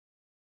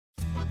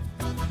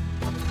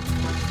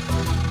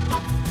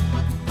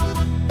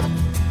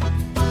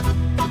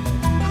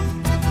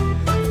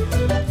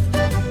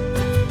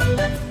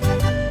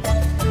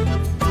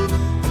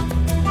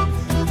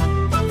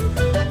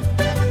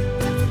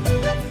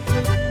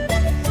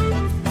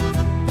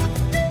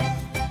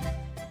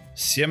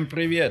Всем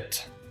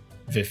привет!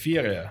 В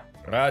эфире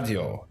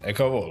радио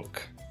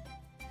 «Эковолк».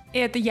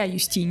 Это я,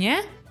 Юстиния.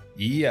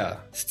 И я,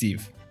 Стив.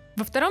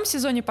 Во втором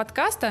сезоне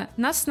подкаста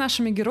нас с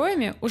нашими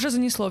героями уже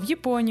занесло в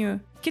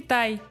Японию,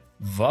 Китай,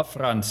 во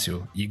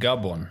Францию и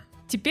Габон.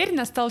 Теперь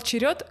настал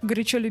черед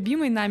горячо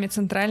любимой нами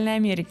Центральной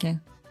Америки.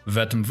 В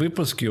этом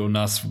выпуске у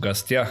нас в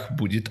гостях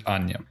будет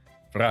Аня,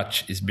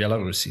 врач из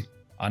Беларуси.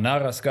 Она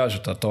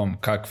расскажет о том,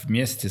 как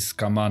вместе с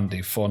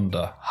командой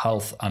фонда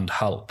Health and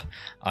Help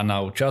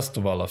она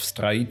участвовала в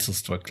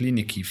строительстве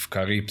клиники в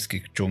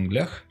карибских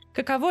джунглях.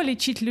 Каково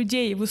лечить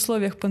людей в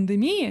условиях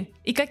пандемии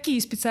и какие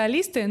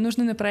специалисты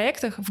нужны на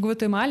проектах в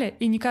Гватемале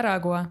и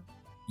Никарагуа.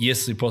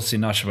 Если после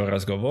нашего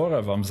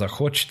разговора вам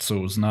захочется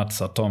узнать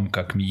о том,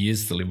 как мы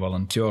ездили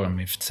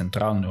волонтерами в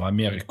Центральную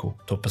Америку,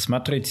 то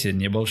посмотрите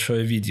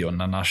небольшое видео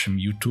на нашем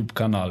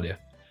YouTube-канале.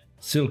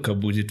 Ссылка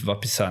будет в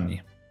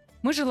описании.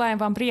 Мы желаем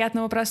вам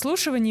приятного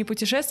прослушивания и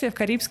путешествия в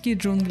карибские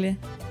джунгли.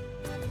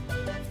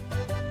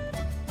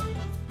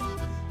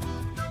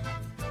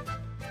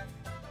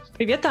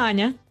 Привет,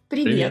 Аня.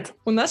 Привет.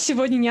 У нас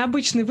сегодня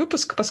необычный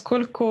выпуск,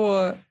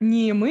 поскольку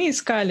не мы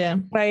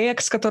искали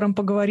проект, с которым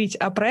поговорить,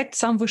 а проект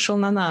сам вышел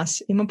на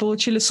нас. И мы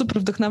получили супер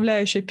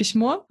вдохновляющее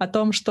письмо о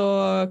том,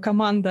 что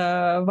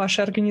команда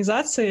вашей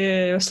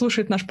организации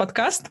слушает наш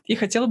подкаст и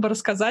хотела бы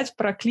рассказать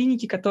про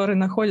клиники, которые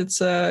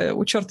находятся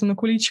у черта на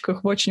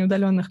куличиках в очень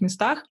удаленных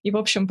местах. И, в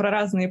общем, про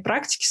разные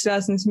практики,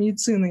 связанные с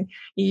медициной.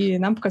 И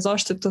нам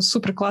показалось, что это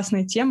супер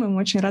классная тема, и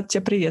мы очень рады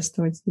тебя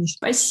приветствовать здесь.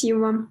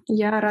 Спасибо.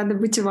 Я рада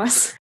быть у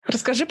вас.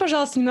 Расскажи,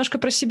 пожалуйста, немножко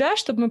про себя,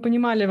 чтобы мы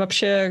понимали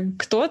вообще,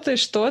 кто ты,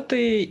 что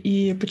ты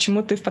и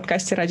почему ты в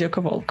подкасте «Радио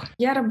Эковолк».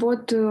 Я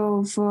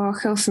работаю в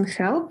Health and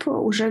Help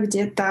уже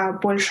где-то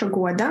больше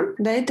года.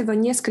 До этого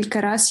несколько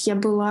раз я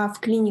была в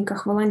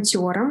клиниках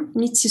волонтером,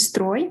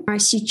 медсестрой. А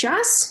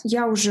сейчас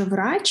я уже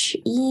врач,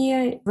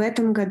 и в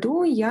этом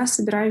году я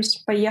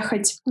собираюсь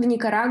поехать в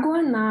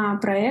Никарагуа на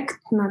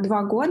проект на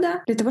 2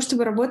 года для того,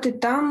 чтобы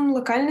работать там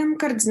локальным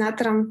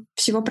координатором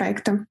всего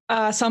проекта.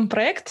 А сам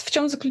проект в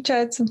чем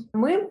заключается?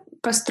 Мы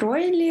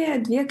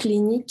построили 2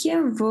 клиники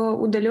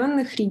в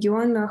удаленных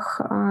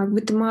регионах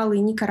Гватемалы и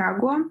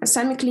Никарагуа.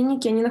 Сами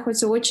клиники, они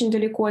находятся очень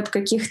далеко от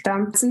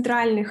каких-то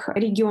центральных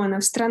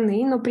регионов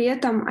страны, но при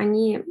этом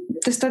они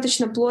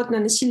достаточно плотно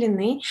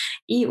населены,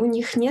 и у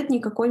них нет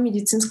никакой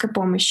медицинской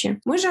помощи.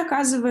 Мы же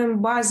оказываем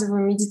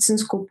базовую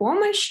медицинскую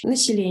помощь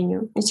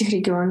населению этих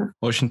регионов.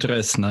 Очень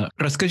интересно.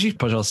 Расскажите,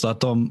 пожалуйста, о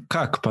том,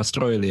 как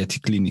построили эти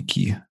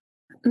клиники.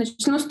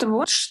 Начну с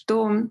того,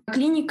 что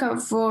клиника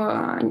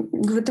в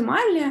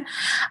Гватемале,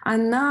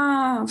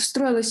 она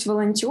встроилась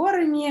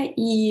волонтерами,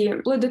 и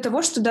вплоть до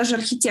того, что даже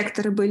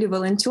архитекторы были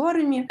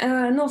волонтерами.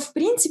 Но, в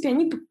принципе,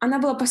 она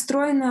была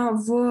построена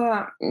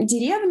в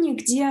деревне,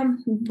 где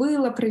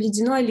было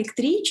проведено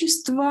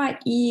электричество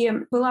и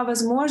была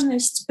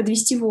возможность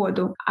подвести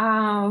воду.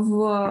 А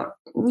в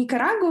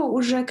Никарагуа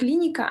уже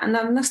клиника,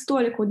 она в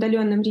настолько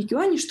удаленном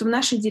регионе, что в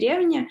нашей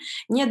деревне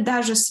нет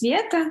даже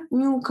света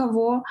ни у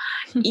кого.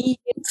 И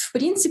в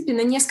принципе,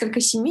 на несколько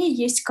семей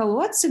есть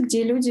колодцы,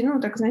 где люди,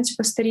 так знаете,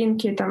 по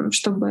старинке, там,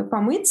 чтобы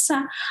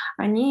помыться,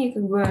 они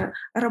как бы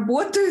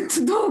работают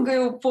долго и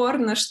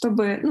упорно,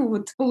 чтобы,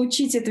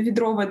 получить это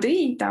ведро воды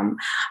и там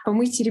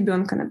помыть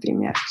ребенка,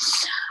 например.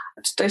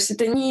 То есть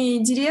это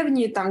не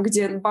деревни, там,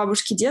 где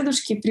бабушки,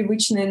 дедушки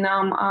привычные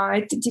нам, а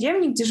это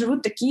деревни, где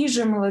живут такие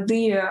же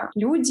молодые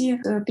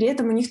люди, при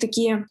этом у них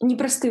такие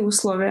непростые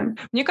условия.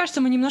 Мне кажется,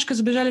 мы немножко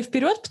забежали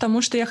вперед,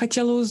 потому что я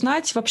хотела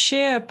узнать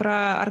вообще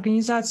про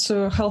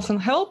организацию Health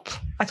and Help,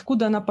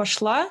 откуда она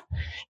пошла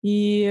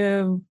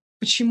и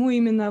почему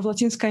именно в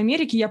Латинской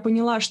Америке. Я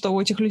поняла, что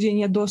у этих людей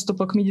нет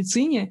доступа к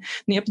медицине,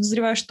 но я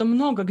подозреваю, что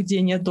много где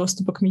нет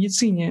доступа к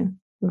медицине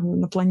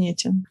на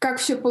планете. Как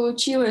все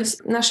получилось?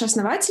 Наша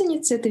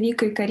основательница — это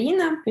Вика и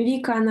Карина.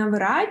 Вика, она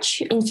врач,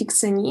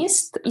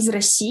 инфекционист из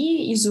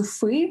России, из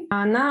Уфы.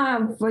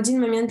 Она в один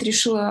момент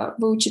решила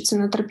выучиться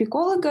на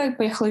тропиколога и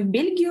поехала в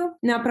Бельгию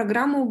на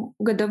программу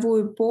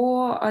годовую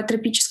по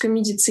тропической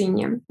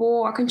медицине.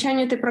 По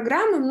окончанию этой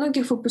программы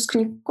многих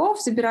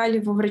выпускников забирали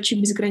во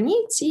 «Врачи без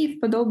границ» и в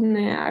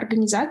подобные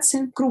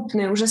организации,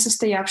 крупные, уже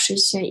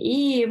состоявшиеся.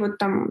 И вот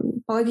там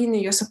половина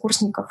ее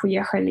сокурсников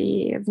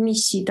уехали в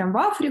миссии там в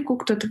Африку,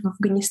 кто-то в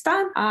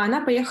Афганистан, а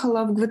она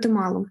поехала в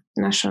Гватемалу,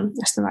 наша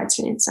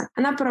основательница.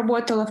 Она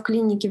поработала в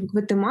клинике в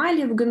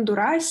Гватемале, в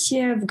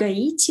Гондурасе, в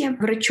Гаити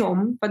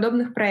врачом в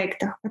подобных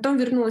проектах. Потом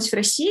вернулась в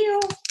Россию,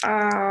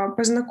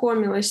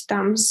 познакомилась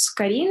там с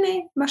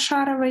Кариной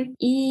Башаровой,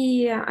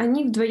 и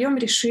они вдвоем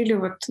решили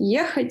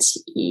ехать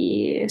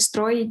и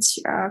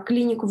строить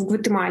клинику в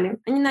Гватемале.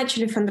 Они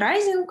начали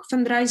фандрайзинг.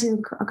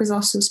 Фандрайзинг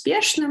оказался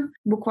успешным.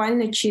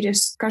 Буквально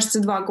через,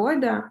 кажется, 2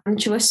 года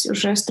началось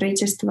уже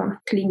строительство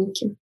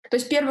клиники. То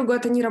есть первый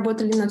год они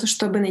работали на то,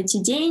 чтобы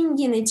найти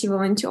деньги, найти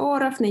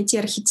волонтеров, найти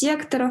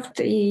архитекторов,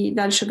 и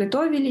дальше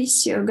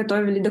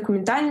готовили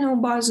документальную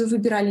базу,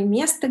 выбирали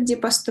место, где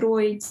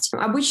построить.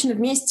 Обычно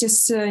вместе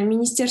с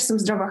Министерством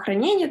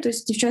здравоохранения, то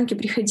есть девчонки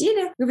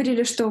приходили,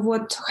 говорили, что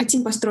вот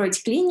хотим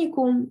построить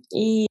клинику,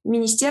 и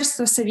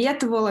министерство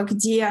советовало,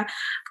 где,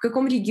 в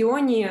каком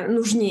регионе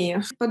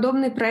нужнее.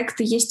 Подобные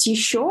проекты есть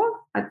еще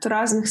от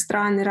разных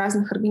стран и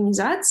разных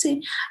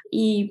организаций,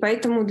 и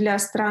поэтому для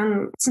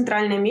стран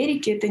Центральной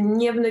Америки это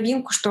не в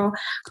новинку, что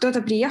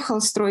кто-то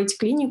приехал строить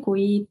клинику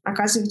и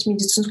оказывать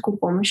медицинскую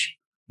помощь.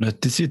 Это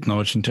действительно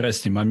очень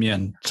интересный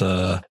момент,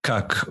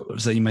 как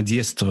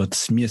взаимодействовать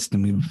с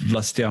местными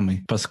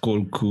властями,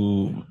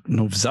 поскольку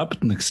в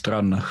западных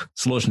странах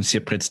сложно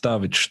себе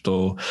представить,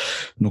 что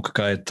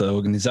какая-то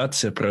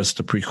организация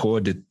просто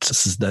приходит,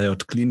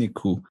 создает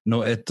клинику,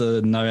 но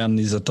это,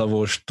 наверное, из-за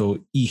того, что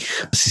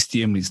их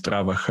системы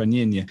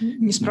здравоохранения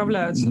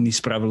не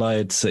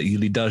справляются,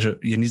 или даже,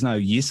 я не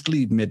знаю, есть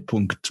ли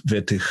медпункт в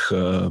этих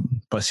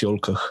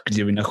поселках,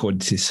 где вы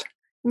находитесь?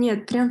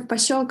 Нет, прям в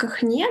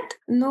поселках нет,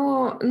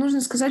 но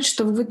нужно сказать,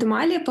 что в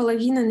Гватемале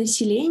половина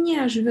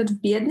населения живет в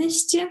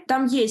бедности.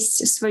 Там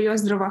есть свое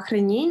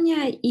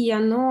здравоохранение, и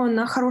оно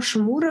на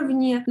хорошем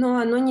уровне, но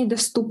оно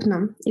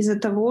недоступно из-за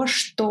того,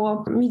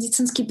 что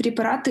медицинские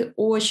препараты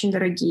очень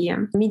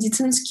дорогие,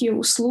 медицинские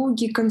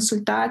услуги,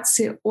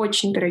 консультации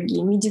очень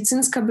дорогие,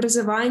 медицинское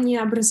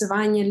образование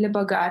для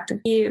богатых.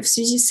 И в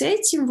связи с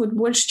этим вот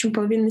больше, чем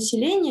половина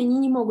населения, они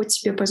не могут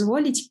себе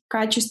позволить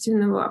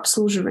качественного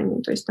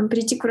обслуживания. То есть там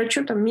прийти к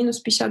врачу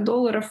минус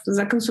 $50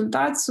 за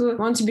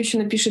консультацию, он тебе еще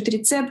напишет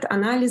рецепт,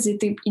 анализы, и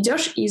ты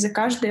идешь и за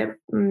каждую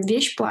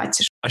вещь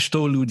платишь. А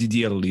что люди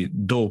делали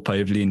до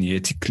появления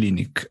этих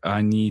клиник?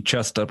 Они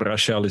часто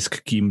обращались к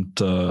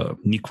каким-то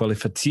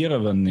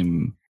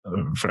неквалифицированным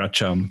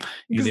врачам?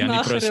 Или они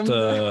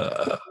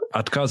просто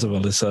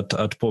отказывались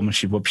от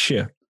помощи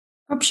вообще?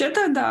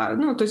 Вообще-то, да.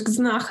 То есть к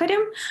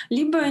знахарям,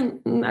 либо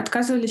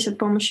отказывались от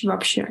помощи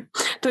вообще.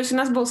 То есть у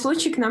нас был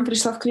случай, к нам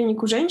пришла в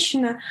клинику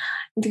женщина,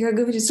 и такая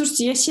говорит: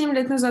 слушайте, я 7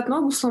 лет назад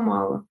ногу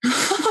сломала.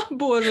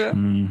 Боже.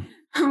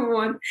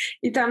 Вот.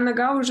 И там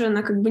нога уже,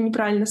 она как бы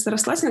неправильно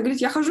срослась. Она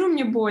говорит: я хожу,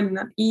 мне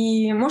больно.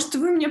 И, может,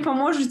 вы мне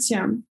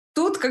поможете?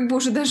 Тут как бы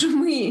уже даже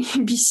мы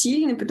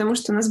бессильны, потому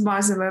что у нас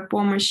базовая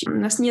помощь. У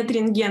нас нет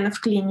рентгена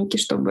в клинике,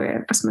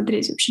 чтобы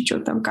посмотреть вообще,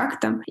 что там, как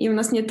там. И у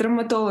нас нет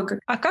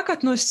травматолога. А как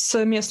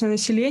относится местное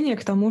население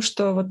к тому,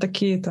 что вот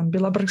такие там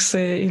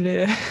белобрысые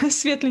или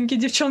светленькие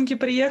девчонки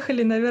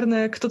приехали?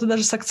 Наверное, кто-то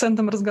даже с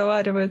акцентом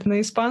разговаривает на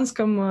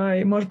испанском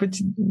и, может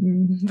быть,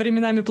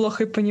 временами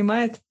плохо и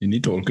понимает. И не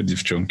только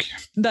девчонки.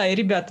 Да, и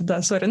ребята,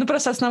 да, сори.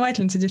 Просто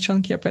основательницы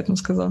девчонки, я поэтому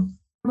сказала.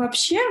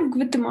 Вообще в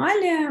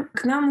Гватемале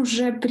к нам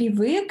уже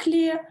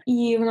привыкли,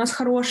 и у нас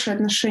хорошие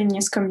отношения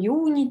с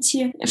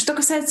комьюнити. Что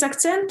касается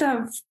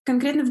акцента,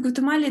 конкретно в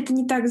Гватемале это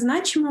не так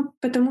значимо,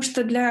 потому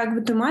что для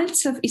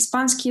гватемальцев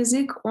испанский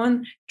язык,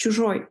 он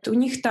чужой. У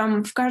них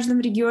там в каждом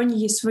регионе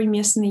есть свой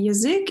местный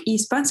язык, и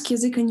испанский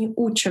язык они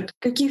учат.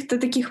 Каких-то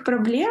таких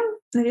проблем,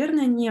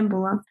 наверное, не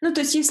было.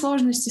 То есть есть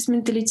сложности с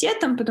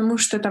менталитетом, потому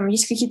что там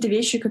есть какие-то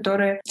вещи,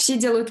 которые все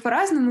делают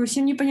по-разному, и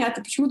всем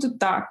непонятно, почему тут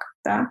так.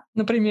 Да.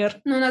 Например?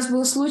 У нас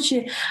был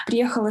случай,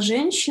 приехала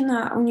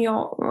женщина, у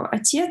нее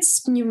отец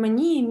с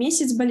пневмонией,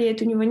 месяц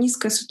болеет, у него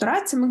низкая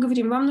сатурация. Мы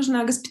говорим: вам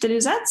нужна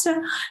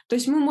госпитализация, то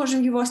есть мы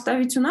можем его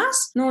оставить у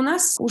нас, но у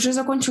нас уже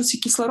закончился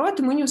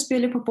кислород, и мы не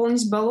успели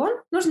пополнить баллон,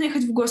 нужно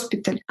ехать в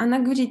госпиталь. Она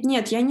говорит: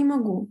 нет, я не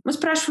могу. Мы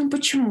спрашиваем,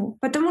 почему?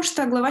 Потому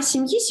что глава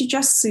семьи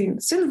сейчас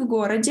сын в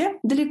городе,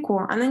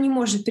 далеко, она не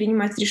может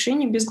принимать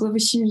решения без главы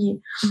семьи.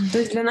 То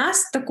есть для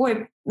нас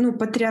такой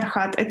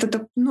патриархат —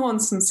 это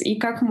нонсенс. И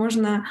как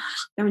можно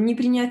не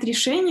принять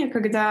решение,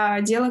 когда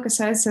дело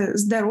касается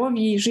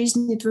здоровья и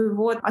жизни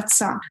твоего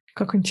отца?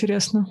 Как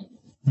интересно.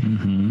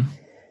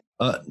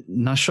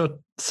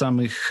 Насчет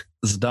самих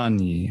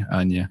зданий,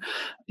 Аня,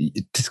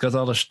 ты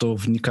сказала, что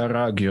в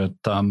Никарагуа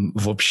там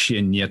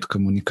вообще нет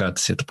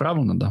коммуникации. Это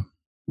правильно, да?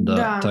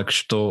 Да. Так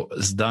что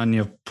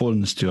здание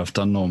полностью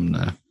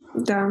автономное.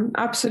 Да,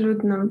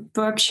 абсолютно.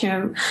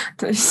 Вообще.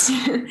 То есть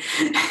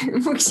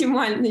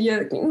максимально.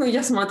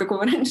 Я сама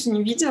такого раньше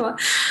не видела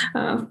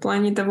в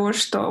плане того,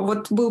 что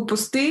вот был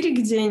пустырь,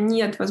 где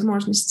нет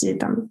возможности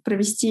там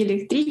провести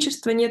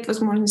электричество, нет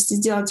возможности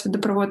сделать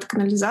водопровод и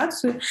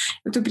канализацию.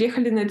 Вот мы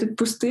приехали на этот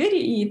пустырь,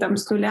 и там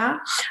с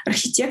нуля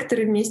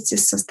архитекторы вместе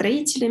со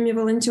строителями,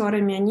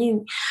 волонтерами,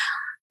 они,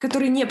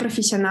 которые не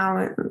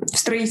профессионалы в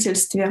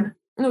строительстве,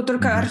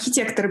 только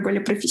архитекторы были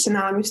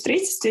профессионалами в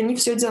строительстве, они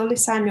все делали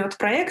сами от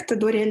проекта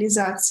до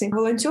реализации.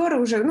 Волонтеры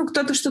уже,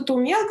 кто-то что-то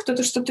умел,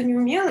 кто-то что-то не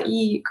умел,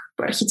 и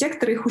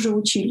архитекторы их уже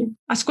учили.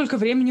 А сколько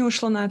времени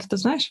ушло на это, ты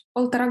знаешь?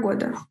 1,5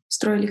 года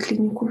строили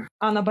клинику.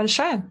 А она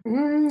большая?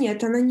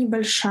 Нет, она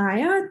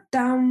небольшая.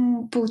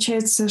 Там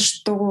получается,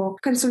 что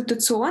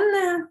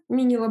консультационная,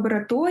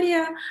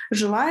 мини-лаборатория,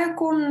 жилая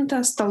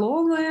комната,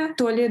 столовая,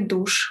 туалет,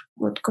 душ.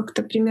 Вот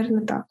как-то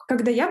примерно так.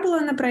 Когда я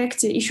была на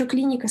проекте, еще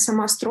клиника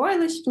сама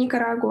строилась в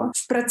Никарагуа,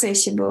 в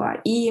процессе была.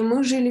 И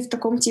мы жили в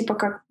таком типа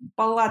как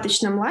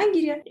палаточном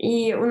лагере.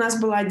 И у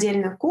нас была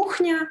отдельно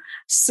кухня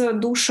с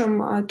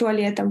душем,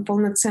 туалетом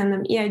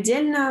полноценным. И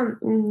отдельно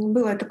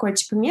было такое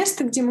типа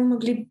место, где мы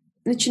могли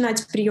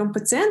начинать прием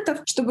пациентов,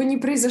 чтобы не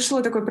произошло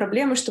такой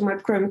проблемы, что мы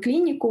откроем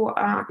клинику,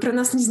 а про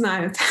нас не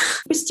знают.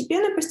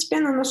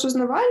 Постепенно нас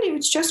узнавали, и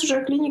вот сейчас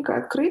уже клиника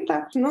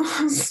открыта, но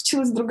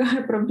случилась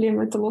другая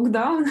проблема, это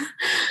локдаун.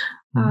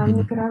 А в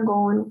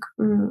Никарагуа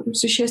он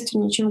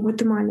существеннее, чем в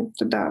Гватемале.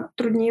 Туда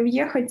труднее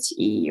въехать,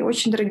 и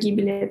очень дорогие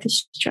билеты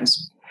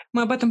сейчас.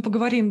 Мы об этом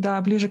поговорим,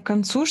 да, ближе к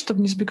концу, чтобы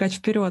не сбегать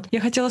вперед.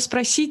 Я хотела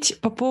спросить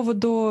по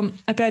поводу,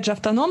 опять же,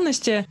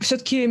 автономности.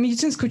 Все-таки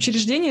медицинское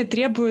учреждение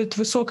требует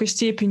высокой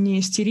степени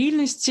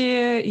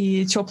стерильности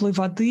и теплой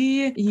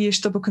воды, и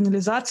чтобы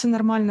канализация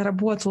нормально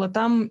работала.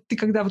 Там ты,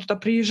 когда вот туда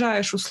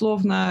приезжаешь,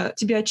 условно,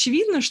 тебе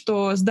очевидно,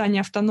 что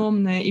здание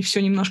автономное и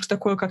все немножко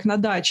такое, как на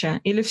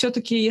даче? Или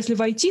все-таки, если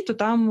войти, то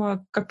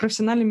там как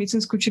профессиональное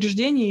медицинское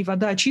учреждение, и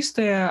вода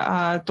чистая,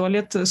 а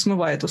туалет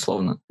смывает,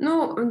 условно?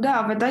 Ну,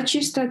 да, вода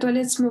чистая,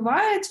 туалет смывает,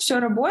 все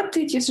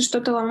работает. Если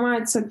что-то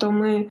ломается, то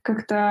мы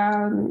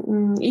как-то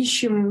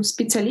ищем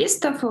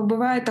специалистов.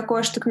 Бывает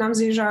такое, что к нам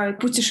заезжают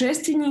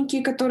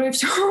путешественники, которые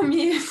все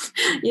умеют,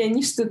 и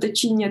они что-то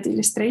чинят.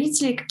 Или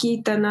строители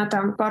какие-то на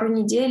там пару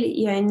недель,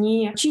 и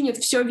они чинят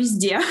все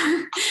везде,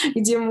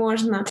 где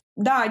можно.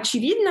 Да,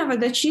 очевидно,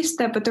 вода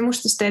чистая, потому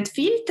что стоят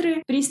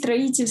фильтры. При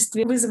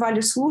строительстве вызывали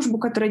службу,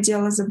 которая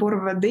делала забор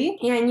воды,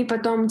 и они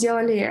потом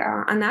делали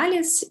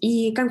анализ,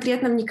 и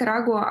конкретно в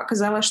Никарагуа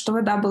оказалось, что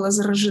вода была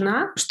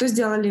заражена. Что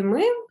сделали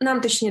мы?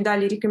 Нам, точнее,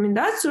 дали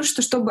рекомендацию,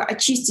 что чтобы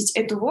очистить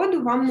эту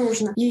воду, вам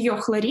нужно ее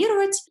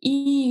хлорировать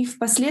и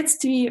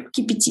впоследствии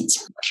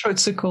кипятить. Большой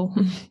цикл.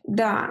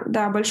 Да,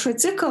 большой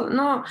цикл,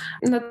 но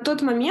на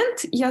тот момент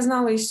я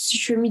знала из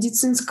еще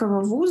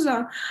медицинского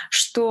вуза,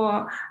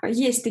 что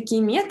есть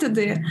такие методы,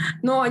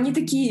 но они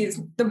такие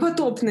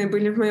допотопные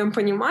были в моем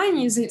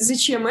понимании.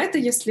 Зачем это,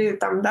 если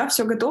там, да,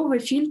 все готово,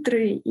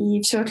 фильтры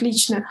и все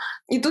отлично.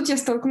 И тут я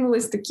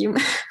столкнулась с таким,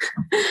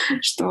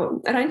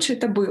 что раньше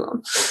это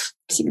было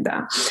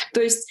всегда. То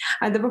есть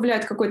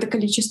добавляют какое-то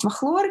количество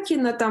хлорки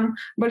на там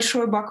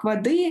большой бак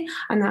воды,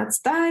 она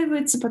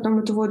отстаивается, потом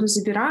эту воду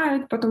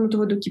забирают, потом эту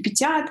воду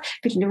кипятят,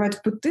 переливают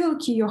в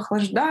бутылки, ее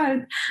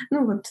охлаждают.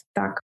 Ну вот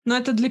так. Но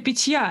это для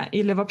питья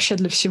или вообще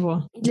для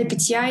всего? Для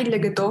питья и для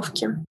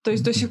готовки. То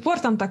есть до сих пор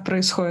там так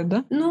происходит,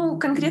 да? Ну,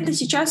 конкретно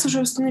сейчас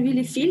уже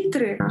установили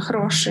фильтры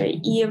хорошие,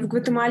 и в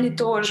Гватемале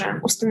тоже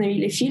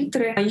установили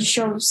фильтры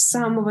еще с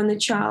самого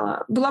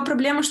начала. Была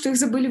проблема, что их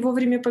забыли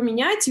вовремя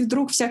поменять, и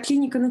вдруг вся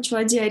клиника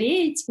начала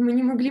диареять. Мы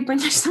не могли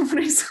понять, что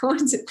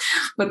происходит.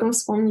 Потом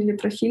вспомнили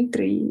про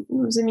фильтры и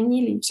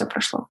заменили, и все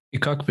прошло. И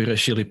как вы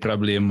решили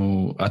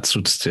проблему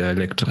отсутствия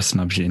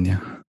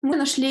электроснабжения? Мы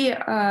нашли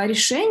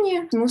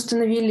решение. Мы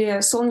установили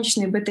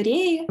солнечные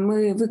батареи.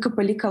 Мы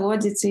выкопали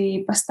колодец и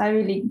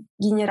поставили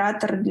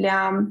генератор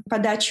для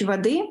подачи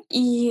воды.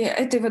 И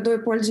этой водой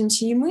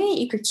пользуемся и мы,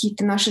 и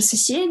какие-то наши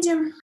соседи.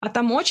 А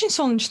там очень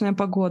солнечная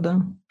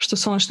погода, что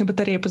солнечные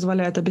батареи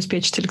позволяют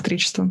обеспечить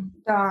электричество?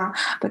 Да,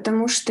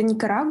 потому что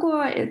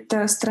Никарагуа —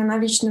 это страна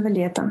вечного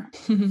лета.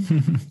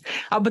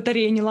 А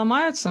батареи не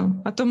ломаются?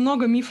 А то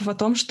много мифов о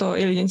том, что...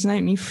 Или, я не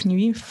знаю, миф, не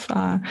миф,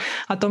 а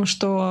о том,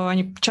 что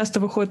они часто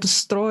выходят из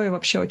строя,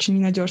 вообще очень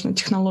ненадежная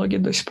технология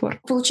до сих пор.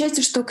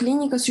 Получается, что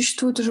клиника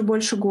существует уже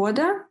больше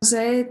года. За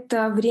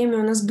это время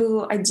у нас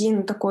был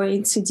один такой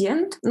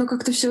инцидент, но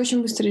как-то все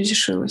очень быстро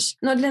решилось.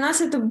 Но для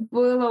нас это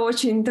было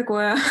очень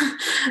такое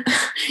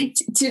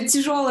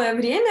тяжелое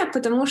время,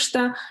 потому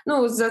что,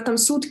 за там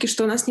сутки,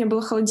 что у нас не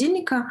было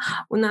холодильника,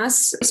 у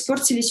нас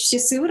испортились все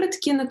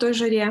сыворотки на той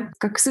жаре,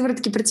 как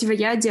сыворотки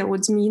противоядия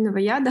от змеиного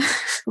яда.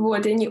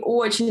 Вот, и они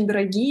очень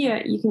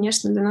дорогие, и,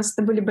 конечно, для нас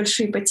это были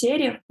большие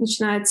потери,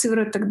 начиная от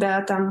сывороток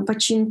до там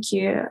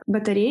починки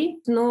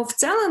батарей. Но в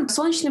целом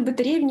солнечные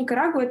батареи в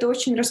Никарагуа — это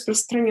очень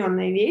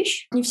распространенная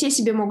вещь. Не все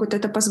себе могут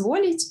это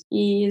позволить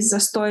из-за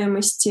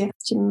стоимости.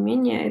 Тем не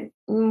менее,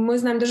 мы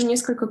знаем даже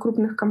несколько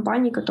крупных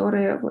компаний,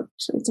 которые вот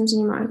этим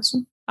занимаются.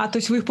 А, то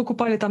есть вы их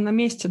покупали там на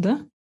месте, да?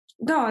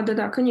 Да,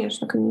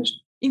 конечно.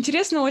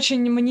 Интересно очень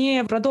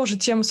мне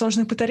продолжить тему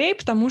солнечных батарей,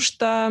 потому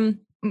что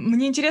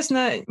мне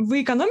интересно,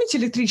 вы экономите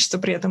электричество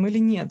при этом или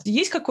нет?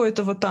 Есть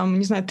какое-то вот там,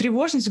 не знаю,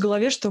 тревожность в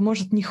голове, что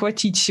может не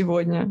хватить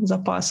сегодня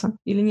запаса?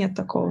 Или нет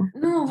такого?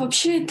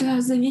 Вообще это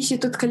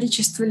зависит от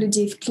количества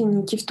людей в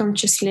клинике в том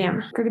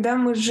числе. Когда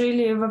мы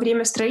жили во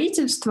время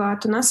строительства,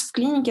 то у нас в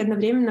клинике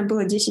одновременно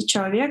было 10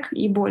 человек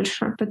и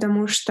больше,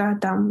 потому что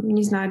там,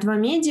 не знаю, 2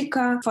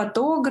 медика,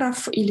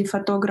 фотограф или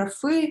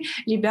фотографы,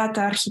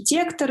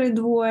 ребята-архитекторы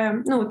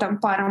 2, там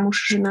пара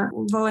муж и жена,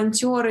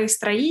 волонтеры,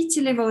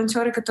 строители,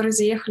 волонтеры, которые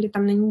заехали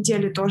там на на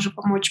неделю тоже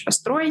помочь по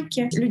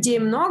стройке. Людей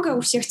много,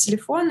 у всех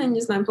телефоны,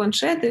 не знаю,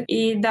 планшеты.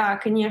 И да,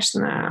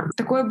 конечно,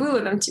 такое было,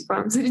 там,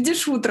 типа,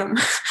 зарядишь утром,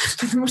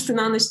 потому что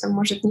на ночь там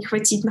может не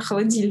хватить на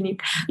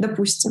холодильник,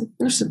 допустим.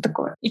 Ну, что-то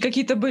такое. И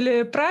какие-то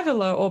были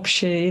правила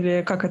общие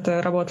или как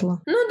это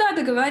работало? Ну да,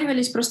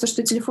 договаривались просто,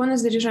 что телефоны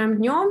заряжаем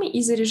днем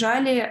и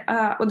заряжали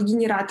от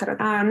генератора.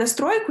 А на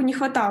стройку не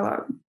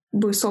хватало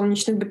бы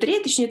солнечных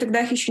батарей, точнее,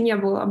 тогда их еще не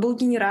было, а был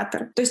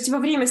генератор. То есть во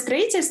время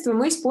строительства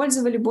мы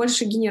использовали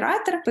больше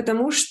генератор,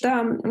 потому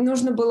что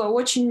нужно было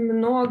очень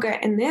много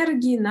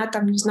энергии на,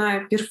 там, не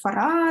знаю,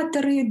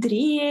 перфораторы,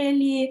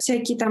 дрели,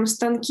 всякие там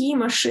станки,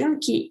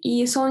 машинки,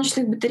 и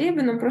солнечных батарей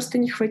бы нам просто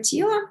не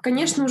хватило.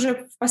 Конечно,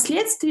 уже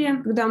впоследствии,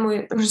 когда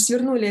мы уже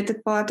свернули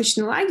этот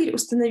палаточный лагерь,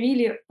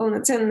 установили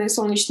полноценные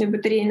солнечные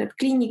батареи над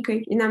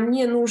клиникой, и нам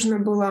не нужно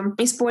было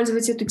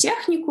использовать эту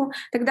технику,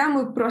 тогда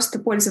мы просто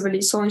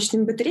пользовались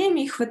солнечными батареями,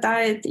 их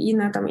хватает и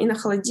на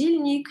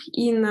холодильник,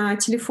 и на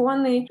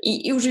телефоны,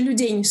 и уже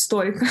людей не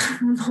столько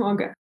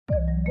много.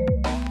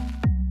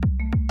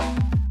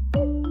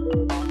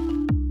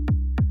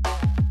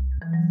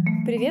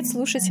 Привет,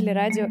 слушатели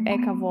радио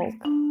Эко-Волк.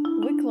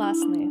 Вы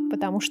классные,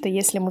 потому что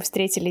если мы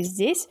встретились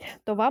здесь,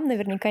 то вам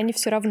наверняка не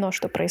все равно,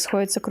 что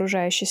происходит с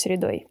окружающей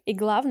средой. И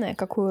главное,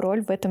 какую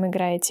роль в этом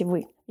играете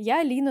вы.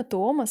 Я, Лина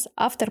Туомас,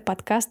 автор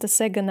подкаста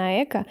 «Сэга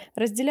на Эко»,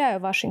 разделяю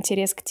ваш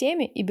интерес к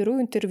теме и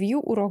беру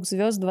интервью у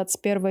рок-звезд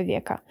 21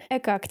 века,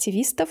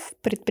 экоактивистов,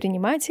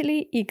 предпринимателей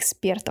и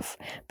экспертов.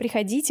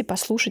 Приходите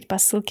послушать по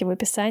ссылке в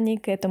описании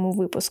к этому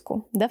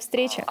выпуску. До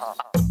встречи!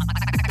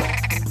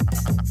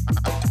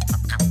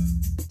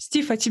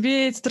 Стив, а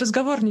тебе этот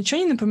разговор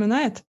ничего не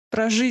напоминает?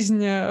 Про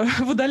жизнь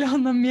в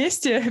удаленном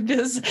месте,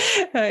 без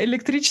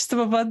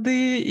электричества,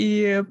 воды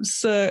и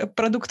с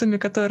продуктами,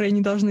 которые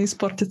не должны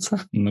испортиться?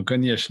 Ну,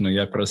 конечно,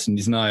 я просто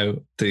не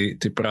знаю, ты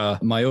про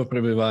мое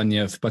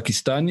пребывание в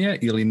Пакистане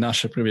или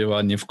наше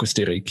пребывание в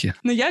Коста-Рике?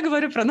 Ну, я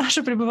говорю про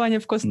наше пребывание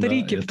в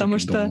Коста-Рике, да, потому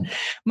что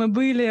мы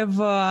были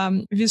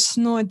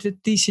весной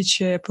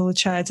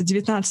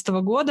 2019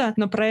 года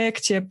на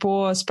проекте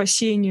по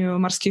спасению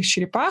морских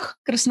черепах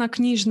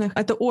краснокнижных.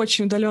 Это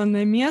очень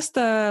удаленное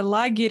место,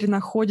 лагерь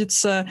находится...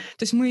 То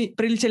есть мы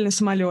прилетели на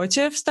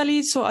самолете в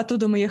столицу,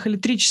 оттуда мы ехали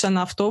 3 часа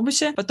на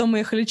автобусе, потом мы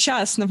ехали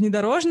час на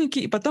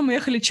внедорожнике, и потом мы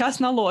ехали час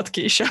на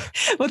лодке еще.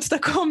 Вот в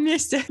таком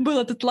месте был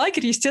этот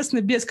лагерь,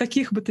 естественно, без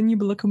каких бы то ни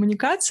было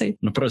коммуникаций.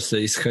 Ну,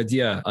 просто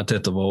исходя от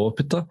этого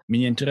опыта,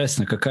 мне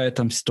интересно, какая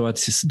там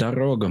ситуация с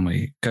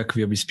дорогами, как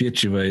вы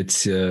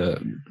обеспечиваете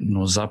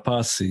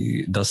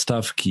запасы,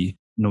 доставки.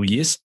 Ну,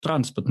 есть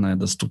транспортная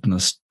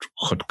доступность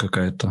хоть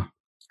какая-то?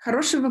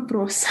 Хороший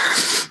вопрос.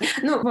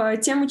 В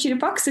тему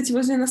черепах, кстати,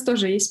 возле нас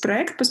тоже есть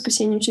проект по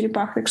спасению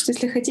черепах, так что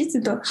если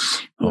хотите, то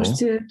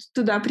можете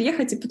туда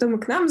приехать и потом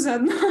и к нам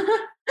заодно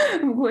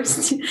в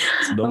гости.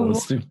 С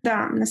удовольствием.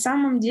 Да, на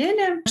самом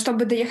деле,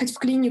 чтобы доехать в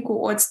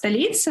клинику от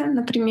столицы,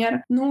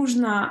 например,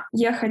 нужно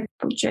ехать,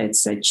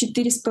 получается,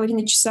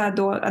 4,5 часа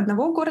до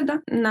одного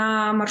города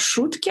на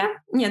маршрутке.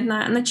 Нет,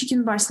 на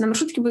чикенбасе. На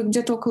маршрутке будет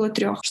где-то около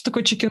 3. Что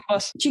такое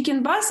чикенбас?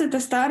 Чикенбас —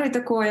 это старый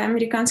такой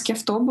американский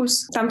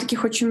автобус. Там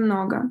таких очень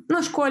много.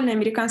 Школьные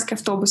американские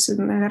автобусы,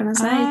 наверное,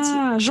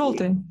 знаете.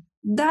 Желтый.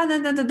 Да,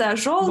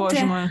 желтый.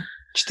 Боже мой.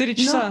 4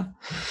 часа.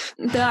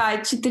 Да,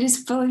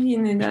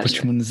 4,5 даже.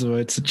 Почему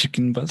называется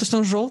chicken bus? Потому что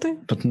он желтый?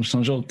 Потому что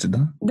он желтый,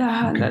 да?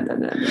 Да,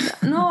 да.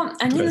 Но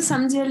они на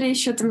самом деле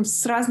еще там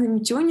с разными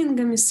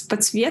тюнингами, с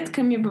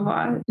подсветками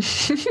бывают.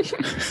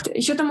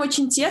 Еще там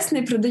очень тесно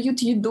и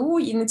продают еду,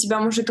 и на тебя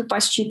может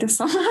упасть чей-то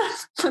салат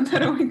по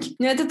дороге.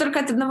 Но это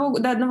только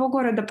до одного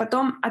города.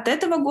 Потом от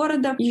этого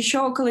города еще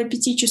около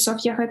 5 часов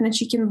ехать на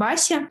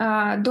чикенбасе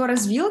до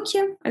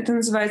развилки. Это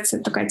называется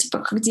такая типа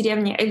как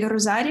деревня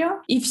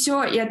Эль-Розарио. И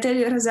все, и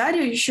отель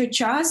Розарио еще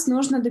час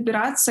нужно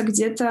добираться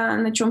где-то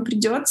на чем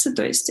придется,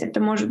 то есть это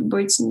может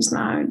быть, не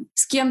знаю,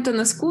 с кем-то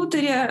на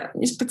скутере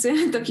из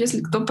пациентов, если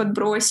кто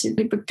подбросит,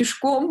 либо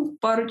пешком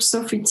пару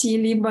часов идти,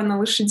 либо на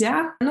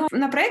лошадях. Но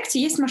на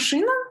проекте есть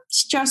машина,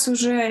 сейчас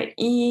уже,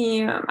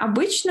 и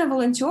обычно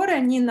волонтеры,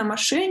 они на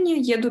машине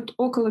едут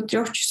около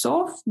 3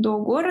 часов до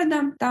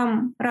города.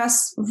 Там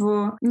раз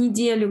в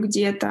неделю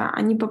где-то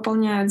они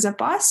пополняют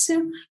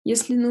запасы,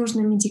 если нужно,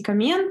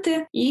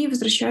 медикаменты, и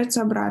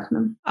возвращаются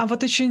обратно. А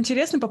вот еще интересно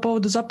по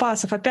поводу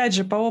запасов. Опять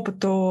же, по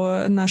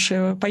опыту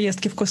нашей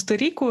поездки в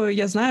Коста-Рику,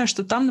 я знаю,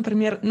 что там,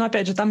 например,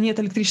 опять же, там нет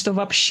электричества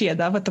вообще,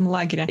 да, в этом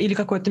лагере, или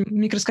какое-то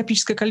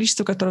микроскопическое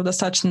количество, которого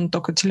достаточно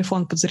только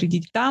телефон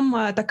подзарядить.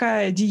 Там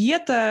такая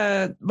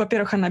диета,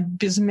 во-первых, она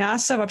без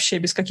мяса, вообще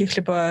без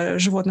каких-либо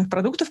животных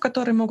продуктов,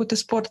 которые могут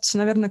испортиться,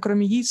 наверное,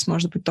 кроме яиц,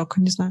 может быть, только,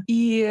 не знаю.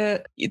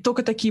 И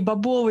только такие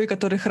бобовые,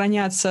 которые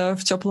хранятся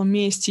в теплом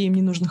месте, им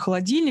не нужен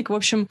холодильник. В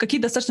общем, какие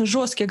достаточно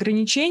жесткие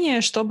ограничения,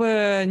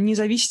 чтобы не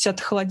зависеть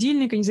от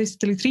холодильника, не зависеть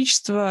от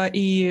электричества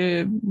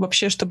и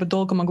вообще, чтобы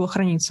долго могло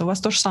храниться. У вас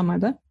то же самое,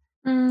 да?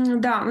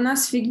 Да, у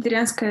нас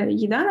вегетарианская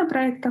еда на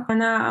проектах,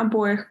 она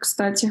обоих,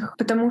 кстати,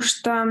 потому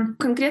что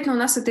конкретно у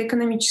нас это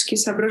экономические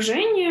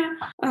соображения,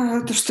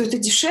 то, что это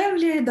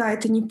дешевле, да,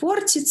 это не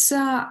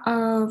портится.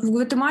 В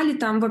Гватемале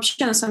там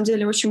вообще, на самом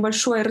деле, очень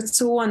большой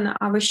рацион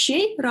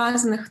овощей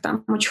разных,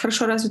 там очень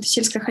хорошо развито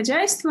сельское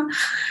хозяйство.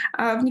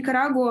 В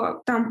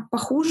Никарагуа там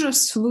похуже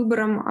с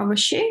выбором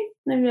овощей,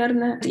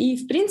 наверное. И,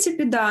 в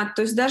принципе, да,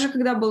 то есть даже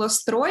когда была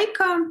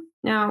стройка,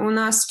 у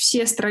нас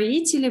все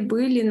строители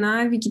были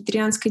на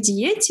вегетарианской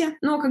диете.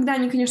 Но когда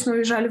они, конечно,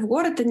 уезжали в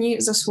город, они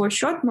за свой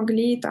счет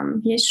могли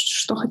там есть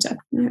что хотят.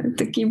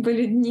 Такие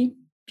были дни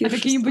пиршества.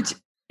 А какие-нибудь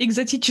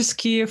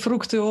экзотические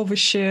фрукты,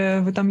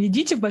 овощи вы там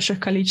едите в больших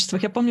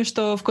количествах? Я помню,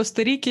 что в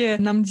Коста-Рике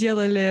нам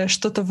делали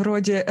что-то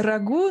вроде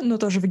рагу, но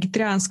тоже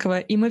вегетарианского,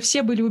 и мы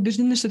все были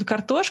убеждены, что это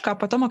картошка, а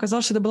потом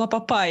оказалось, что это была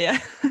папайя.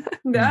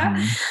 Да.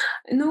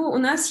 Ну, у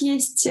нас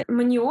есть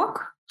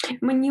маниок.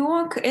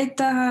 Маниок —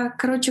 это,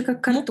 короче,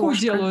 как картошка. Муку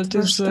делают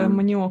из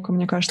маниока,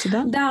 мне кажется,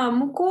 да? Да,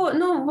 муку,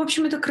 ну, в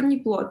общем, это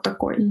корнеплод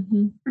такой.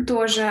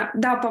 Тоже.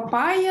 Да,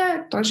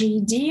 папайя тоже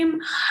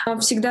едим.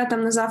 Всегда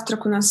там на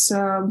завтрак у нас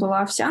была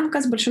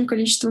овсянка с большим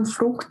количеством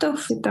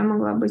фруктов. Это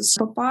могла быть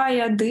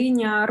папайя,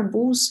 дыня,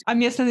 арбуз. А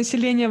местное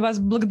население вас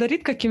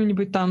благодарит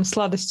какими-нибудь там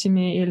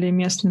сладостями или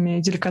местными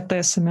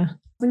деликатесами?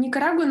 В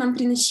Никарагуа нам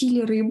приносили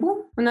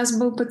рыбу. У нас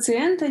был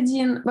пациент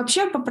один.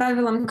 Вообще, по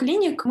правилам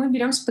клиник, мы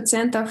берем с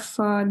пациентов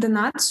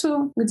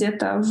донацию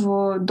где-то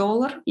в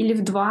 $1 или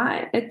в 2.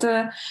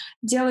 Это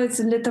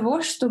делается для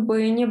того,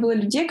 чтобы не было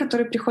людей,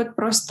 которые приходят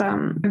просто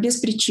без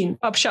причин.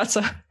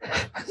 Пообщаться.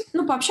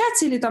 Ну,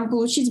 пообщаться или там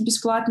получить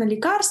бесплатно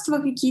лекарства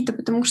какие-то,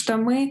 потому что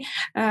мы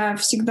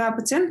всегда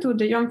пациенту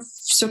даем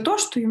все то,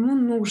 что ему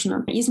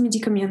нужно из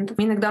медикаментов.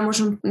 Мы иногда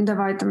можем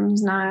давать, там, не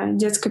знаю,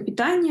 детское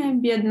питание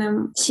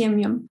бедным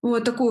семьям.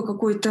 Вот такую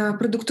какую-то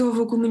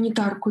продуктовую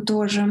гуманитарку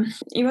тоже.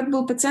 И вот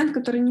был пациент,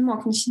 который не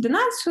мог носить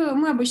донацию.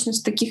 Мы обычно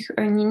с таких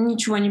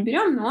ничего не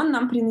берем, но он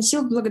нам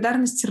приносил в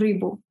благодарность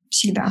рыбу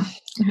всегда.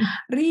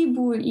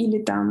 Рыбу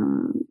или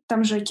там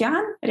же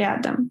океан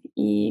рядом,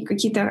 и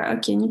какие-то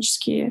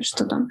океанические,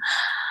 что там,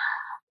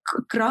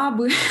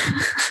 крабы.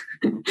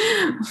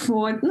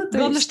 Вот. Ну,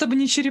 главное, чтобы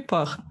не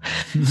черепах.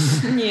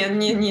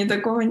 Нет,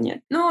 такого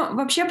нет. Но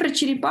вообще про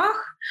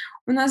черепах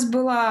у нас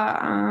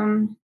была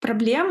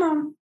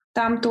проблема.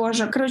 Там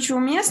тоже. Короче, у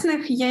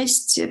местных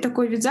есть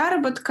такой вид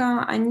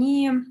заработка.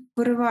 Они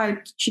вырывают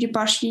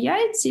черепашьи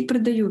яйца и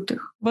продают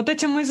их. Вот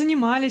этим мы и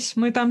занимались.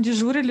 Мы там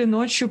дежурили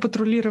ночью,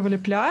 патрулировали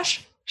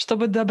пляж,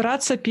 чтобы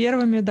добраться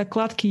первыми до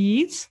кладки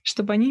яиц,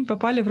 чтобы они не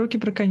попали в руки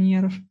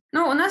браконьеров.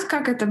 Ну, у нас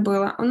как это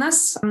было? У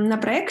нас на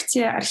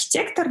проекте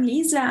архитектор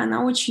Лиза,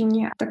 она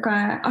очень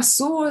такая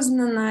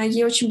осознанная,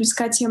 ей очень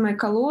близка тема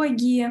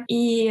экологии.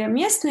 И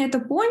местные это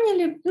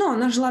поняли. Ну,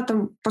 она жила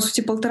там, по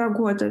сути, 1,5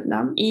 года,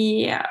 да.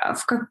 И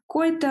в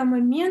какой-то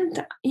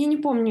момент, я не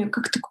помню,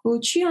 как так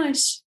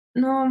получилось,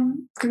 но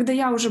когда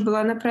я уже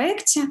была на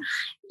проекте,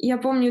 я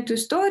помню эту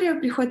историю,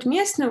 приходят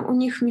местные, у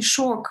них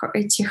мешок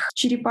этих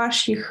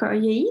черепашьих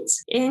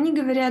яиц, и они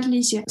говорят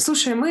Лизе: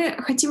 слушай, мы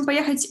хотим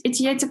поехать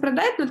эти яйца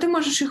продать, но ты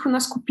можешь их у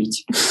нас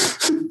купить.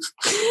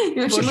 И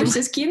вообще мы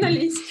все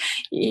скинулись,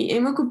 и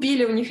мы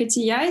купили у них эти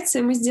яйца,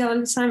 и мы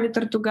сделали сами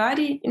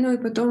тартугарий, ну и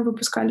потом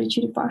выпускали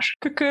черепашек.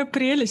 Какая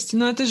прелесть!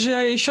 Но это же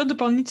еще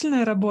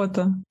дополнительная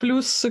работа,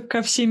 плюс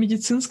ко всей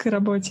медицинской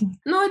работе.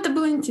 Ну, это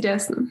было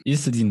интересно.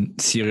 Есть один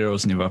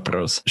серьезный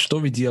вопрос. Что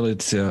вы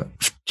делаете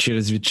в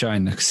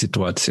чрезвычайных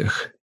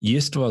ситуациях?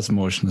 Есть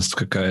возможность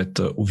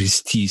какая-то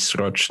увезти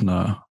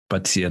срочно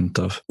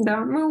пациентов?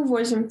 Да, мы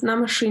увозим на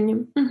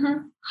машине.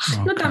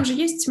 Ну, там же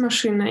есть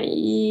машина.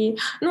 И,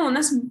 у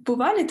нас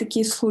бывали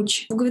такие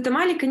случаи. В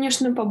Гватемале,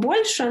 конечно,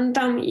 побольше, но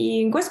там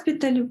и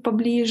госпиталь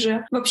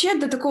поближе. Вообще,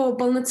 до такого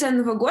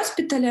полноценного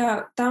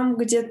госпиталя там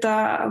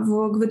где-то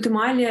в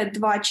Гватемале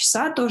 2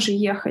 часа тоже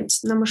ехать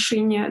на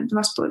машине,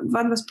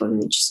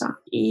 2-2,5 часа.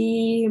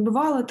 И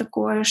бывало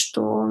такое,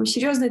 что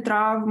серьезные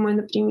травмы,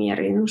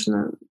 например, и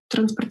нужно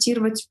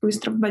транспортировать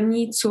быстро в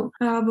больницу.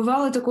 А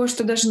бывало такое,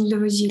 что даже не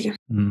довозили.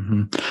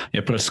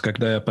 Я просто,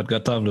 когда я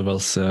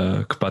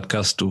подготавливался к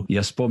подкасту,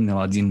 я вспомнил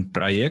один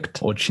проект,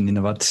 очень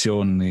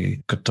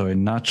инновационный, который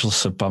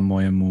начался,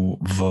 по-моему,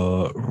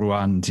 в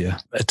Руанде.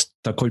 Это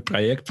такой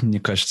проект, мне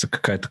кажется,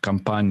 какая-то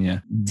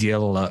компания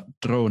делала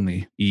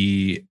дроны,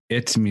 и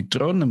этими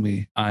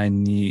дронами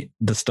они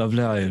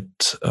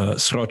доставляют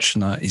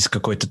срочно из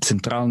какой-то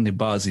центральной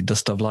базы,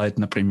 доставляют,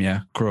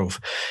 например, кровь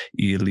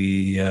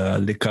или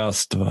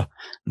лекарства.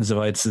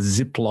 Называется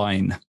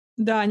zipline.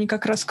 Да, они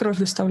как раз кровь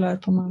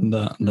доставляют, по-моему.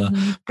 Да.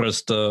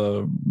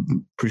 Просто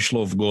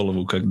пришло в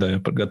голову, когда я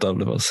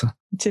подготавливался.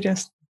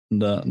 Интересно.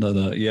 Да.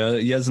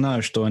 Я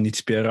знаю, что они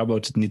теперь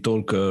работают не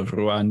только в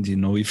Руанде,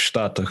 но и в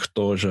Штатах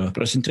тоже.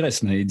 Просто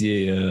интересная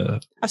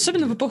идея.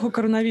 Особенно в эпоху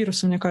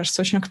коронавируса, мне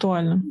кажется, очень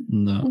актуально.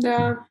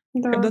 Да.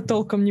 Да. Когда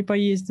толком не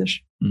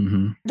поездишь.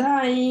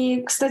 Да,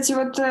 и, кстати,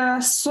 вот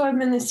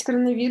особенность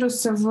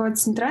коронавируса в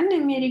Центральной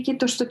Америке,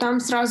 то, что там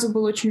сразу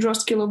был очень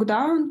жесткий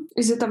локдаун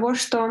из-за того,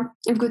 что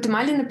в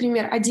Гватемале,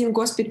 например, один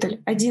госпиталь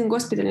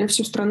на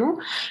всю страну,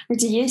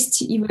 где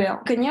есть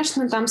ИВЛ.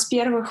 Конечно, там с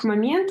первых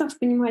моментов,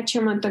 понимая,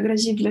 чем это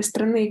грозит для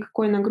страны,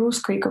 какой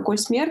нагрузкой и какой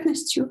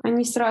смертностью,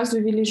 они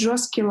сразу ввели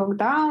жесткий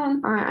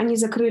локдаун, они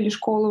закрыли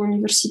школы,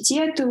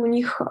 университеты, у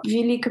них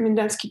ввели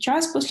комендантский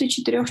час после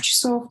 4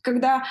 часов.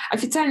 Когда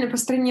официально по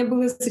стране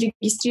было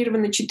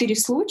зарегистрировано 4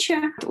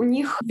 случая. У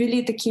них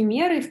ввели такие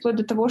меры, вплоть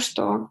до того,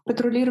 что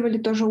патрулировали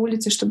тоже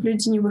улицы, чтобы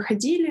люди не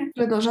выходили.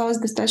 Продолжалось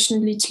достаточно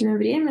длительное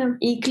время.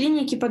 И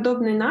клиники,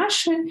 подобные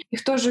наши,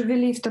 их тоже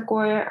ввели в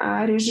такой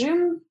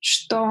режим,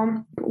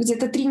 что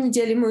где-то 3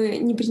 недели мы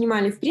не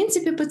принимали в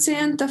принципе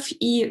пациентов,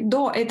 и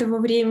до этого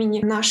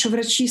времени наши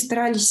врачи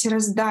старались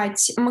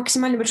раздать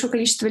максимально большое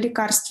количество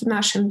лекарств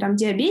нашим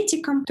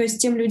диабетикам, то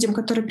есть тем людям,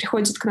 которые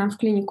приходят к нам в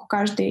клинику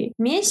каждый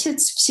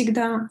месяц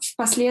всегда.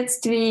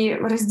 Впоследствии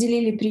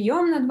разделили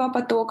прием на 2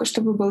 потока,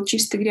 чтобы был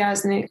чистый,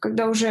 грязный.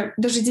 Когда уже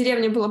даже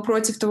деревня была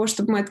против того,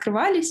 чтобы мы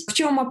открывались. В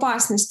чем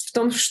опасность? В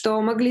том, что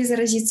могли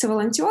заразиться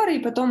волонтеры, и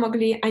потом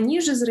могли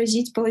они же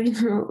заразить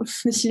половину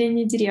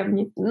населения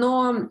деревни.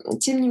 Но,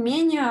 тем не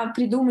менее,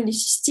 придумали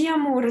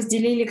систему,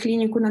 разделили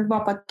клинику на 2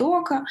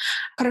 потока.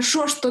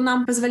 Хорошо, что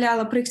нам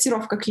позволяла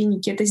проектировка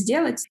клиники это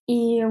сделать,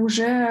 и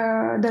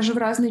уже даже в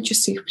разные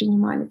часы их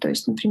принимали. То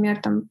есть,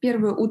 например,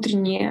 первые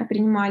утренние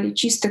принимали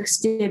чистых с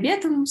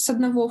диабетом с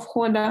одного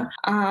входа,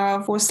 а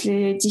после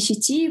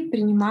 10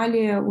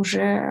 принимали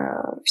уже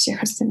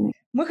всех остальных.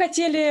 Мы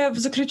хотели в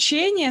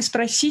заключение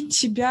спросить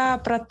тебя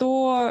про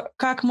то,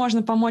 как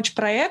можно помочь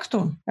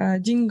проекту,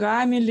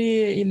 деньгами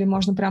ли, или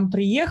можно прям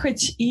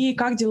приехать, и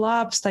как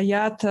дела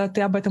обстоят,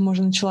 ты об этом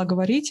уже начала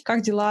говорить,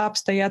 как дела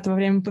обстоят во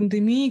время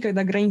пандемии,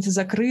 когда границы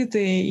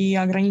закрыты и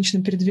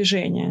ограничено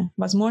передвижение.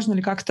 Возможно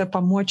ли как-то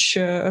помочь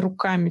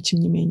руками, тем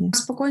не менее?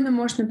 Спокойно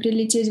можно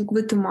прилететь в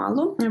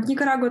Гватемалу. В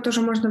Никарагуа тоже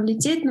можно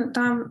влететь, но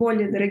там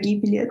более дорогие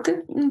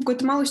билеты. В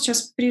Гватемалу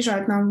сейчас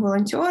приезжают нам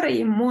волонтеры,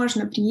 и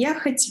можно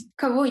приехать.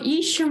 Кого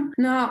ищем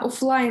на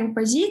офлайн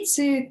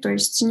позиции, то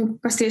есть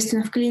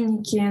непосредственно в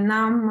клинике,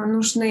 нам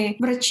нужны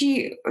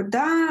врачи,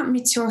 да,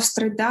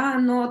 медсестры, да,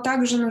 но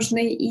также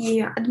нужны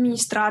и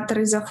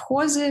администраторы,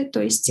 завхозы,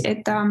 то есть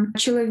это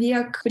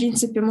человек, в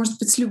принципе, может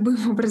быть, с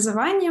любым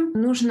образованием.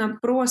 Нужно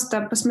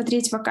просто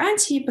посмотреть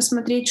вакансии,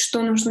 посмотреть,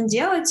 что нужно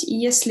делать, и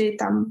если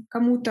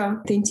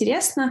кому-то это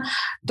интересно,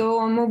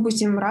 то мы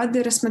будем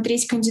рады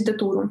рассмотреть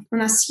кандидатуру. У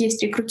нас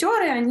есть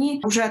рекрутеры, они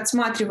уже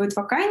отсматривают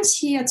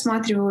вакансии,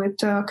 отсматривают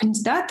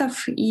кандидатов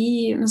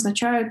и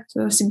назначают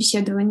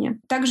собеседование.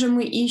 Также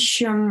мы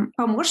ищем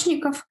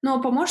помощников,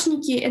 но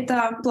помощники —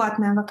 это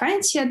платная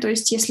вакансия, то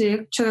есть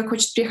если человек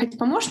хочет приехать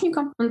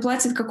помощником, он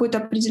платит какую-то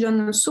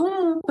определенную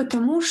сумму,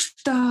 потому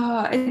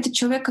что это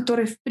человек,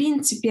 который, в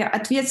принципе,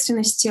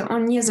 ответственности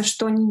он ни за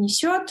что не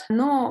несет,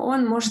 но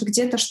он может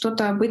где-то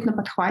что-то быть на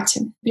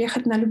подхвате,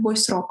 приехать на любой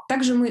срок.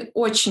 Также мы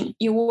очень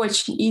и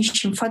очень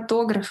ищем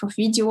фотографов,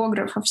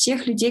 видеографов,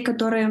 всех людей,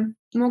 которые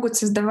могут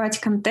создавать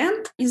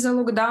контент. Из-за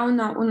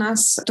локдауна у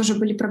нас тоже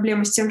были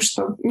проблемы с тем,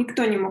 что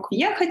никто не мог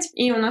въехать,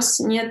 и у нас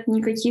нет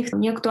никаких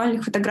ни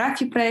актуальных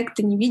фотографий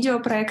проекта, ни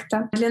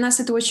видеопроекта. Для нас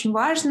это очень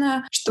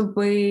важно,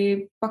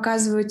 чтобы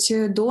показывать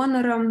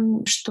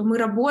донорам, что мы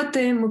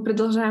работаем, мы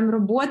продолжаем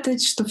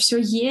работать, что все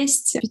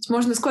есть. Ведь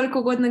можно сколько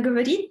угодно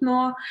говорить,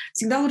 но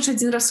всегда лучше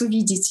один раз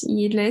увидеть,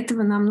 и для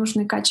этого нам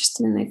нужны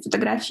качественные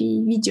фотографии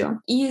и видео.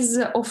 Из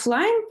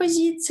офлайн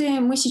позиции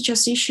мы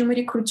сейчас ищем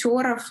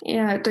рекрутеров,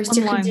 то есть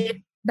тех людей,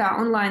 да,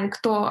 онлайн,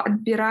 кто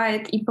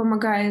отбирает и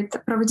помогает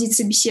проводить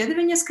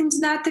собеседования с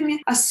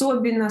кандидатами,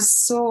 особенно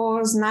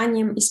со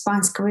знанием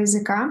испанского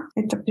языка.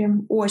 Это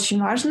прям очень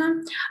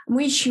важно.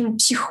 Мы ищем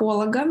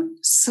психолога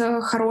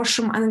с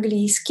хорошим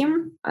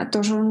английским,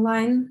 тоже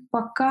онлайн.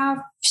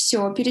 Пока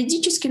все.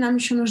 Периодически нам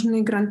еще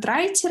нужны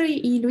грантрайтеры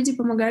и люди,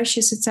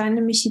 помогающие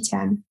социальными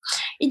сетями.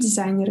 И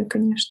дизайнеры,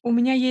 конечно. У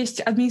меня есть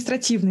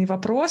административные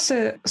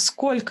вопросы.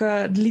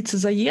 Сколько длится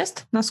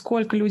заезд?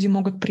 Насколько люди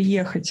могут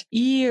приехать?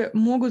 И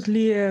могут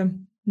ли,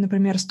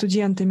 например,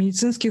 студенты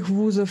медицинских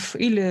вузов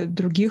или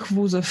других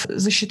вузов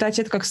засчитать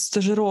это как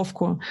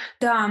стажировку?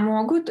 Да,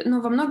 могут,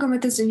 но во многом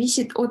это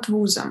зависит от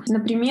вуза.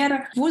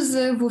 Например,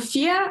 вузы в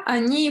Уфе,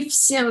 они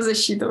всем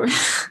засчитывают.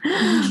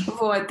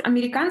 Вот.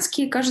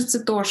 Американские, кажется,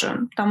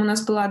 тоже. Там у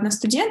нас была одна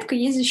студентка,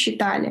 ей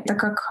засчитали, так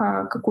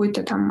как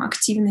какую-то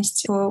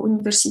активность в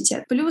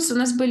университет. Плюс у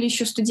нас были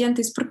еще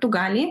студенты из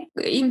Португалии.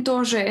 Им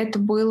тоже это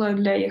было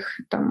для их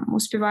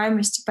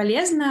успеваемости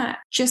полезно.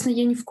 Честно,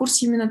 я не в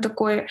курсе именно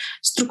такой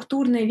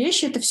структурной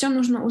вещи. Это все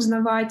нужно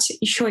узнавать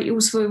еще и у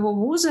своего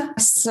вуза.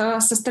 Со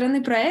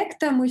стороны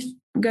проекта мы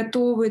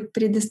готовы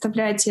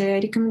предоставлять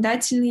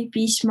рекомендательные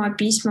письма,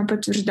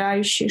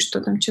 подтверждающие,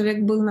 что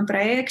человек был на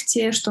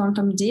проекте, что он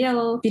там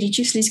делал,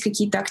 перечислить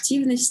какие-то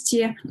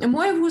активности.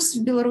 Мой вуз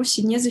в Беларуси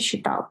не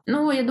засчитал.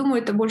 Но я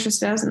думаю, это больше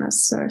связано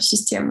с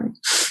системой.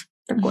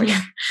 такой.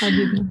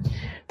 Обидно.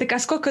 Так, а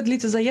сколько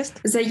длится заезд?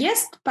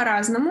 Заезд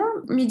по-разному.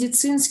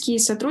 Медицинский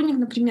сотрудник,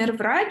 например,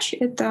 врач,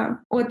 это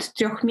от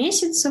 3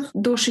 месяцев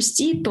до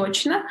 6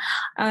 точно,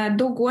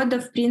 до года,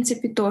 в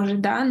принципе, тоже,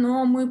 да,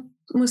 но мы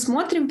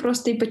смотрим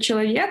просто и по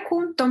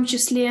человеку, в том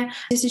числе,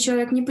 если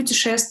человек не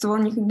путешествовал,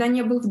 никогда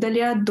не был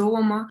вдали от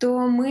дома,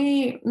 то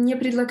мы не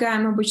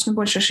предлагаем обычно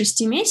больше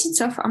 6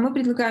 месяцев, а мы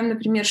предлагаем,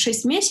 например,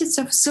 6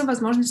 месяцев с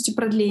возможностью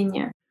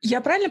продления. Я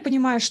правильно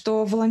понимаю,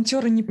 что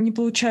волонтеры не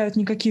получают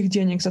никаких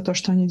денег за то,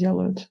 что они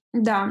делают?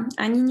 Да,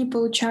 они не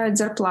получают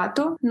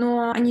зарплату,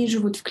 но они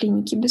живут в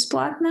клинике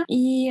бесплатно,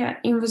 и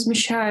им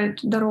возмещают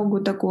дорогу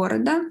до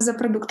города за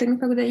продуктами,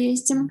 когда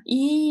ездим,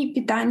 и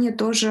питание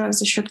тоже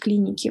за счет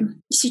клиники.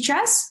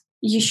 Сейчас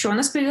еще у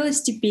нас появилась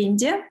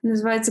стипендия,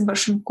 называется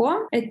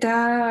 «Башенко».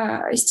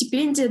 Это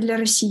стипендия для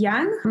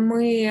россиян.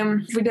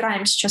 Мы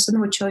выбираем сейчас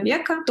одного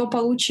человека, кто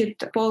получит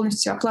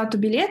полностью оплату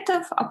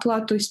билетов,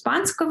 оплату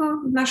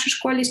испанского в нашей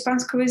школе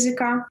испанского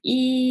языка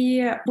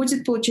и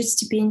будет получать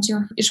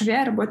стипендию, и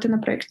живя и работая на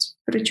проекте.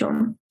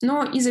 Причем.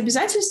 Но из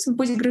обязательств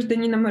быть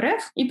гражданином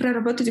РФ и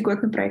проработать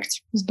год на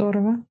проекте.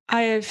 Здорово.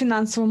 А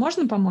финансово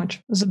можно помочь?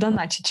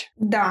 Задонатить?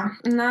 Да.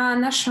 На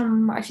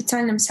нашем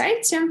официальном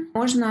сайте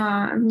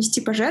можно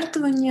внести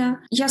пожертвования.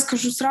 Я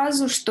скажу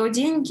сразу, что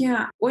деньги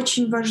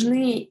очень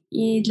важны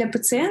и для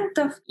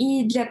пациентов,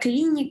 и для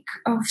клиник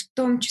в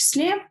том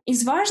числе.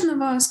 Из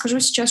важного скажу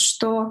сейчас,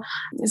 что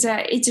за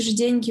эти же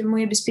деньги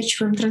мы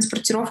обеспечиваем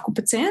транспортировку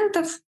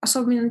пациентов,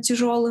 особенно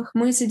тяжелых.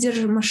 Мы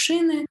содержим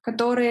машины,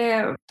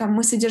 которые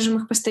мы содержим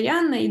их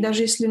постоянно, и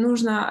даже если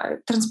нужно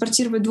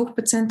транспортировать 2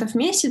 пациентов в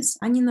месяц,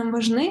 они нам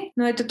важны,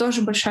 но это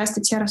тоже большая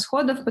статья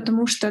расходов,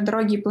 потому что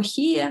дороги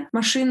плохие,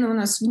 машины у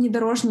нас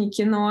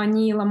внедорожники, но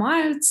они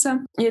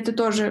ломаются, и это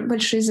тоже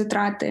большие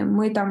затраты.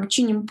 Мы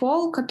чиним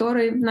пол,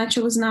 который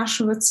начал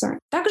изнашиваться.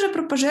 Также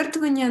про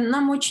пожертвования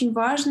нам очень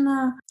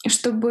важно,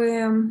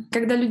 чтобы,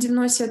 когда люди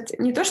вносят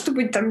не то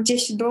чтобы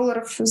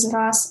 $10 за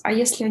раз, а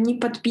если они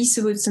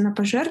подписываются на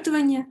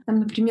пожертвование,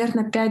 например,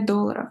 на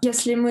 $5.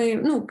 Если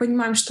мы,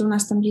 понимаем, что у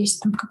нас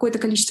есть какое-то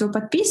количество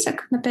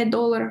подписок на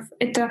 $5,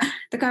 это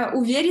такая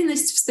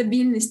уверенность в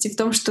стабильности, в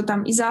том, что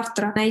и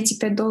завтра на эти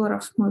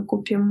 $5 мы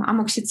купим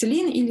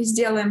амоксициллин или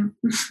сделаем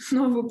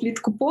новую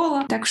плитку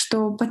пола. Так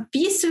что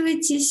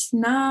подписывайтесь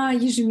на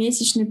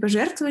ежемесячные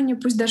пожертвования,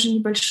 пусть даже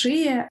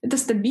небольшие. Это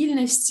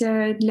стабильность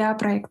для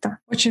проекта.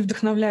 Очень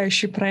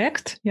вдохновляющий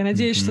проект. Я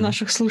надеюсь, что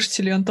наших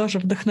слушателей он тоже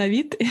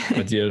вдохновит.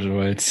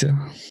 Поддерживайте.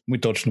 Мы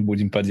точно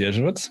будем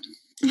поддерживать.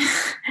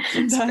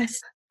 Да.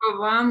 Спасибо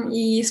вам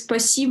и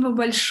спасибо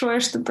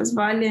большое, что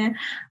позвали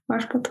в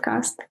ваш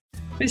подкаст.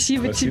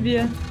 Спасибо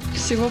тебе.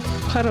 Всего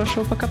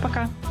хорошего.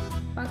 Пока-пока.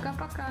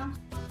 Пока-пока.